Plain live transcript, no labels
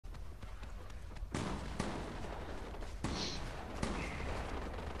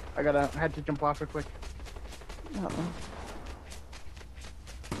I had to jump off real quick. Uh-oh.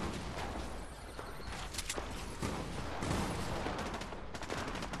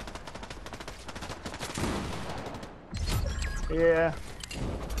 Yeah.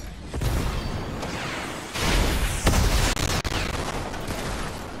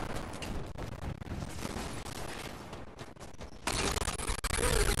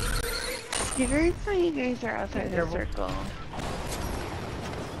 You guys know you guys are outside the circle.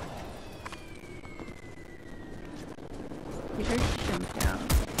 You guys should jump down.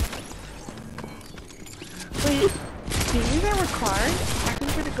 Wait, do you have a car? I think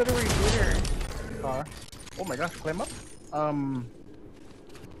we're gonna go to rebooter. Car. Oh my gosh, climb up.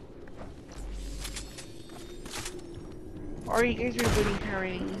 Or are you guys rebooting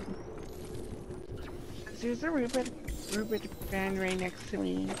already? There's a reboot van right next to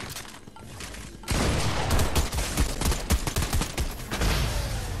me.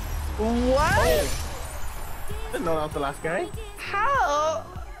 What? Oh. Didn't know that was the last guy. How?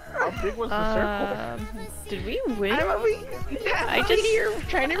 How big was the circle? Did we win? I just here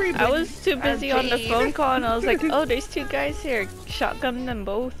trying to reboot. I was too busy on the phone call and I was like, oh, there's two guys here. Shotgun them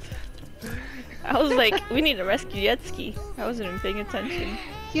both. I was like, we need to rescue Yetski. I wasn't even paying attention.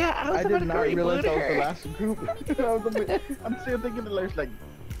 Yeah, I did not realize that was the last group. I'm still thinking that there's like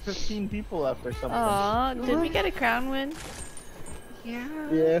 15 people left or something. Aw, did we get a crown win? Yeah.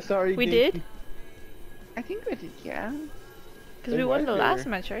 Yeah, sorry. We did? I think we did, yeah. Because we won the last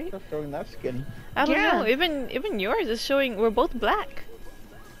match, right? Stop showing that skin. I don't know. Even yours is showing we're both black.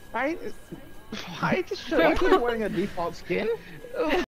 I just Why are you wearing a default skin?